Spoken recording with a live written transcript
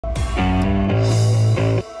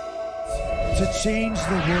to change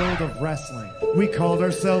the world of wrestling. We called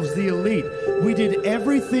ourselves the Elite. We did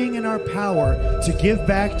everything in our power to give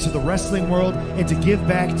back to the wrestling world and to give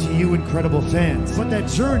back to you incredible fans. But that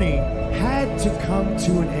journey had to come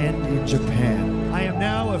to an end in Japan. I am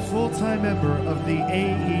now a full-time member of the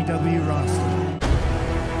AEW roster.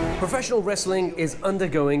 Professional wrestling is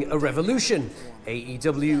undergoing a revolution.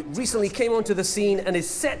 AEW recently came onto the scene and is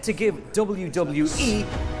set to give WWE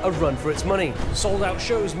a run for its money. Sold-out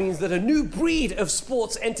shows means that a new breed of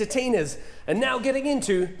sports entertainers are now getting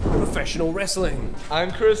into professional wrestling.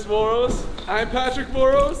 I'm Chris Voros. I'm Patrick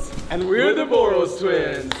Voros. And we're the Voros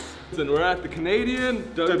Twins. And we're at the Canadian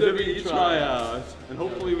WWE tryout. And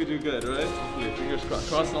hopefully we do good, right? Hopefully, fingers crossed.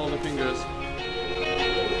 Crossing all the fingers.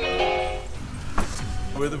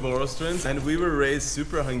 We're the Voros Twins, and we were raised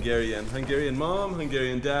super Hungarian. Hungarian mom,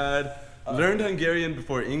 Hungarian dad. Learned Hungarian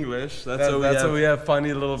before English. That's why we have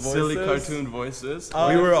funny little voices. Silly cartoon voices.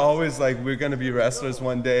 We were always like, we're gonna be wrestlers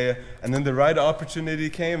one day, and then the right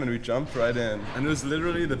opportunity came and we jumped right in. And it was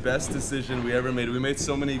literally the best decision we ever made. We made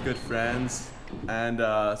so many good friends and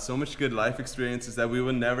so much good life experiences that we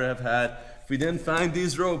would never have had if we didn't find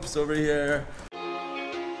these ropes over here.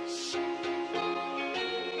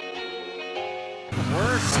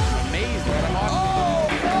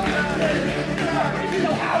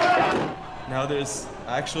 Now there's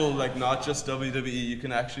actual, like, not just WWE, you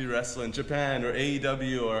can actually wrestle in Japan or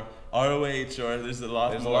AEW or ROH, or there's a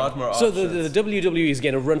lot more options. So the WWE is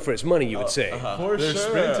getting a run for its money, you would say? For They're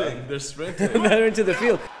sprinting. They're sprinting. They're into the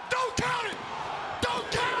field. Don't count it!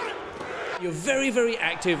 Don't count it! You're very, very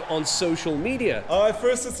active on social media. At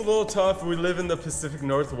first it's a little tough. We live in the Pacific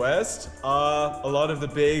Northwest. A lot of the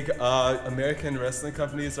big American wrestling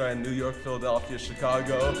companies are in New York, Philadelphia,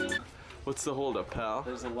 Chicago. What's the holdup, pal?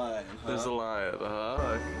 There's a lion. There's a lion.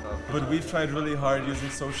 But we've tried really hard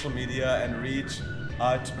using social media and reach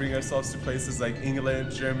to bring ourselves to places like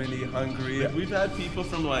England, Germany, Hungary. We've had people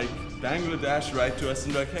from like Bangladesh write to us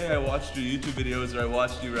and be like, hey, I watched your YouTube videos, or I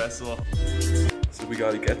watched you wrestle. So we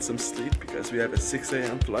gotta get some sleep because we have a 6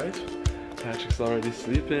 a.m. flight. Patrick's already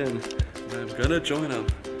sleeping, and I'm gonna join him.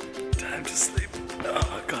 Time to sleep.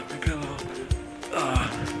 Oh, got my pillow.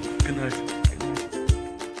 Good night.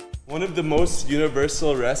 One of the most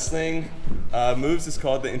universal wrestling moves is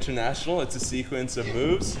called the International. It's a sequence of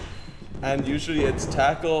moves. And usually it's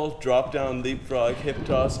tackle, drop down, leapfrog, hip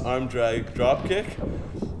toss, arm drag, drop kick.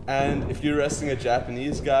 And if you're wrestling a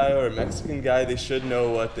Japanese guy or a Mexican guy, they should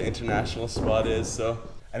know what the international spot is.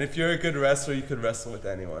 And if you're a good wrestler, you could wrestle with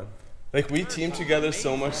anyone. Like, we team together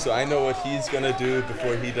so much, so I know what he's gonna do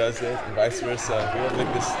before he does it, and vice versa. We have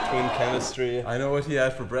like this twin chemistry. I know what he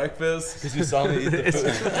had for breakfast, because you saw me eat the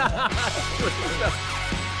food.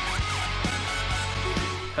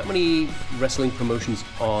 How many wrestling promotions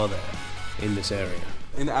are there in this area?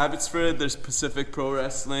 In Abbotsford, there's Pacific Pro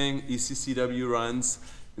Wrestling, ECCW runs.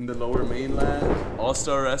 In the Lower Mainland,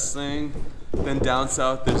 All-Star Wrestling. Then down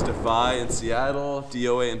south, there's Defy in Seattle,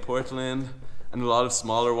 DOA in Portland, and a lot of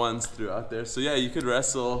smaller ones throughout there. So yeah, you could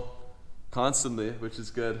wrestle constantly, which is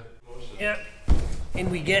good. Yeah, in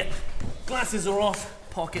we get. Glasses are off,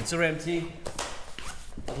 pockets are empty.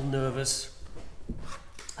 A little nervous.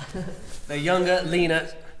 They're younger, leaner.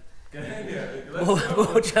 Get in here. Yep,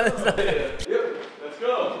 let's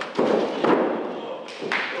go.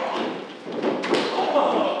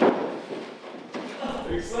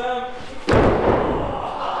 Big slam.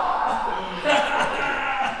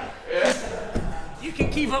 You can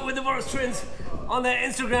keep up with the Voros Twins on their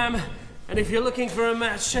Instagram, and if you're looking for a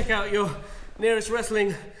match, check out your nearest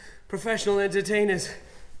wrestling professional entertainers.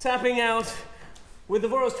 Tapping out with the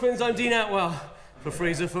Voros Twins, I'm Dean Atwal for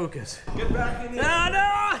Fraser Focus. Get back in here.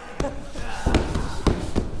 No!